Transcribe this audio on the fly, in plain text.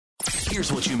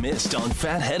Here's what you missed on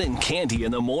Phathead and Cande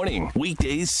in the morning.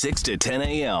 Weekdays 6 to 10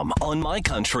 a.m. on My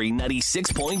Country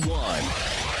 96.1.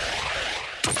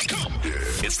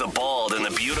 It's the bald and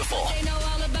the beautiful.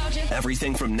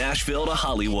 Everything from Nashville to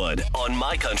Hollywood on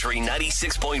My Country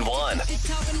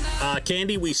 96.1.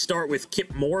 Cande, we start with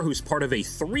Kip Moore, who's part of a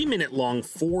 3-minute-long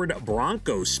Ford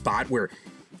Bronco spot where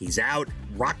he's out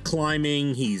rock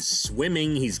climbing, he's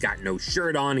swimming, he's got no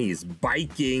shirt on, he's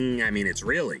biking. I mean, it's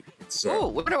where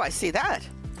do I see that?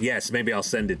 Yes, maybe I'll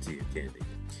send it to you, Cande.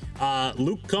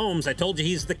 Luke Combs, I told you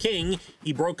he's the king.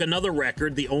 He broke another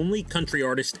record, the only country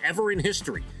artist ever in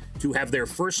history to have their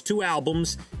first 2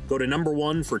 albums go to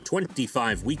 #1 for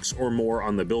 25 weeks or more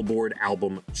on the Billboard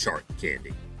album chart,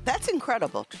 Cande. That's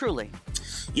incredible, truly.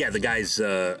 Yeah, the guy's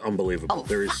unbelievable. Oh,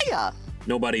 There's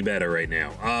nobody better right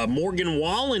now. Morgan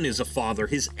Wallen is a father.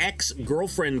 His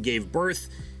ex-girlfriend gave birth.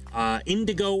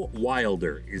 Indigo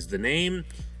Wilder is the name.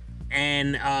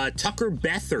 And Tucker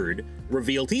Bethard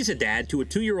revealed he's a dad to a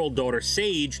 2-year-old daughter,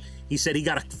 Sage. He said he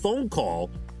got a phone call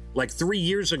like 3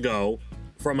 years ago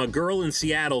from a girl in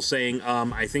Seattle saying,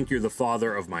 I think you're the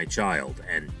father of my child.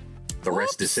 And the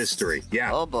rest is history.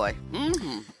 Yeah. Oh, boy.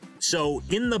 Mm-hmm. So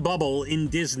in the bubble in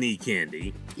Disney,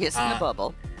 Cande. Yes, in the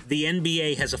bubble. The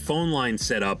NBA has a phone line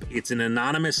set up. It's an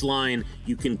anonymous line.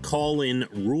 You can call in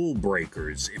rule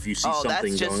breakers if you see something going on. Oh,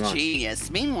 that's just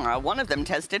genius. Meanwhile, one of them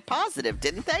tested positive,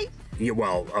 didn't they? Yeah,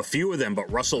 well, a few of them,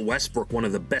 but Russell Westbrook, one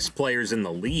of the best players in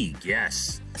the league,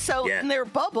 yes. So their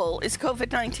bubble is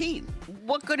COVID-19.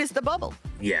 What good is the bubble?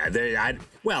 Yeah,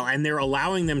 and they're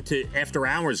allowing them to, after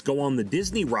hours, go on the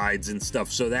Disney rides and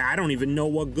stuff, so that I don't even know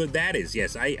what good that is.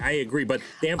 Yes, I agree, but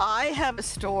I have a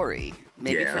story,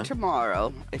 maybe for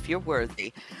tomorrow, if you're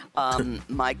worthy.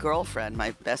 My girlfriend,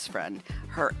 my best friend,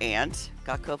 her aunt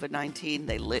got COVID-19.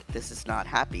 This is not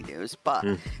happy news, but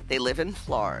they live in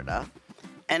Florida.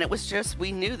 And it was just,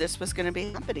 we knew this was going to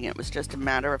be happening. It was just a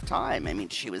matter of time. I mean,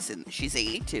 she's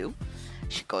 82.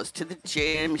 She goes to the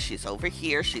gym. She's over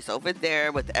here. She's over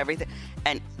there with everything.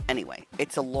 And anyway,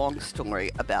 it's a long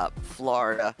story about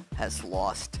Florida has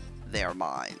lost their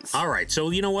minds. All right.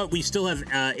 So you know what? We still have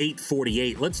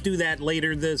 8:48. Let's do that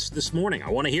later this morning.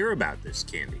 I want to hear about this,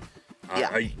 Cande.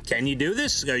 Can you do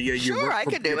this? Sure, I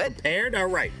can do it. Prepared? All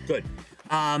right. Good.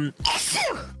 Oh,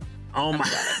 my.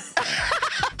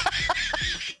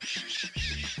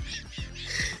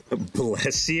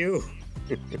 Bless you.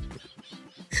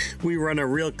 We run a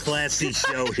real classy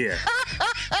show here.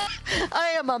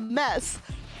 I am a mess.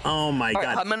 Oh, my God.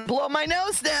 Right, I'm going to blow my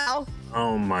nose now.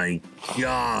 Oh, my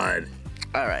God.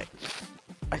 All right.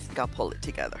 I think I'll pull it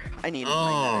together. I need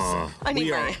my medicine.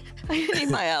 I need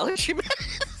my allergy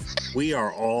medicine. We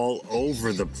are all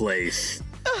over the place.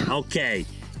 Okay.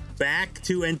 Back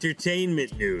to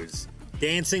entertainment news.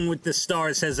 Dancing with the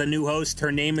Stars has a new host.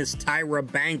 Her name is Tyra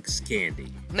Banks,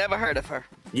 Cande. Never heard of her.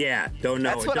 Yeah, don't know.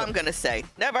 That's what I'm going to say.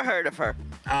 Never heard of her.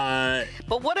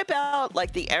 But what about,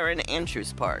 like, the Erin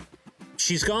Andrews part?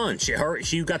 She's gone. She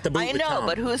got the boot I with know, Tom.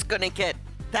 but who's going to get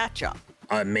that job?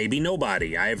 Maybe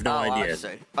nobody. I have no idea. I see.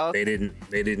 Okay.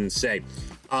 They didn't say.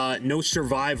 No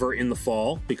Survivor in the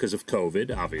fall because of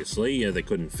COVID, obviously. They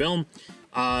couldn't film.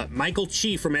 Michael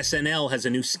Chi from SNL has a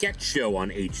new sketch show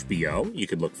on HBO. You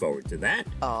could look forward to that.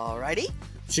 Alrighty.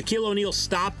 Shaquille O'Neal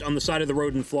stopped on the side of the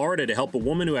road in Florida to help a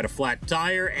woman who had a flat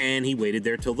tire, and he waited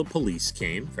there till the police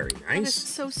came. Very nice. That is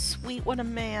so sweet. What a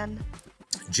man.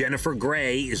 Jennifer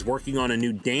Grey is working on a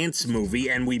new dance movie,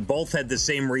 and we both had the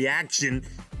same reaction.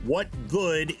 What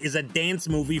good is a dance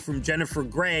movie from Jennifer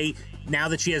Grey now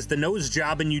that she has the nose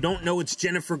job and you don't know it's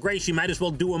Jennifer Grey? She might as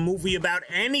well do a movie about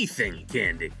anything,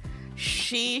 Cande.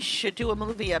 She should do a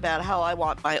movie about how I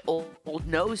want my old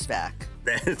nose back.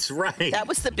 That's right. That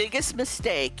was the biggest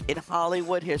mistake in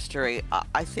Hollywood history.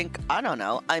 I don't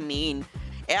know. I mean,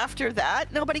 after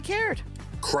that, nobody cared.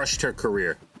 Crushed her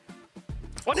career.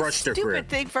 What a stupid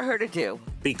thing for her to do.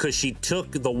 Because she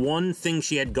took the one thing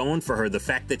she had going for her, the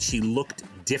fact that she looked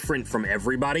different from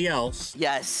everybody else.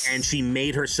 Yes. And she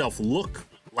made herself look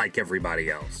like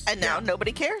everybody else. And now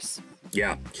nobody cares.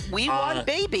 Yeah. We want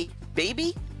baby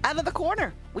out of the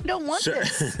corner. We don't want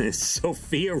this.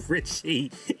 Sophia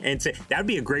Richie, and that would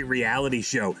be a great reality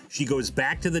show. She goes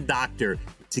back to the doctor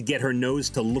to get her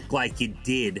nose to look like it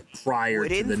did prior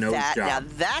to the nose job. Now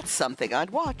that's something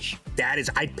I'd watch.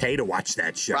 I'd pay to watch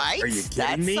that show. Right? Are you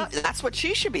kidding me? That's what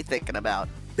she should be thinking about.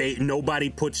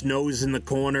 Nobody puts nose in the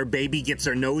corner. Baby gets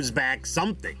her nose back.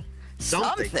 Something.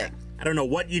 I don't know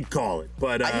what you'd call it,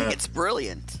 but I think it's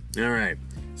brilliant. All right.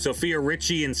 Sophia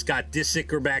Richie and Scott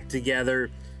Disick are back together.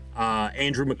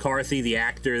 Andrew McCarthy, the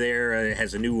actor there,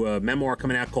 has a new memoir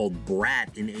coming out called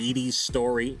Brat, an 80s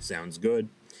story. Sounds good.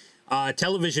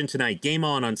 Television tonight, Game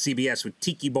On CBS with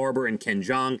Tiki Barber and Ken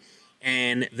Jeong.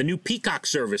 And the new Peacock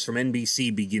service from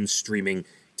NBC begins streaming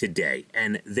today.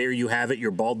 And there you have it,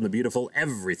 your Bald and the Beautiful,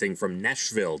 everything from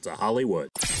Nashville to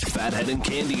Hollywood. Phathead and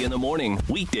Cande in the morning,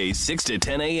 weekdays 6 to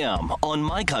 10 a.m. on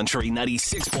My Country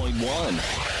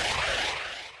 96.1.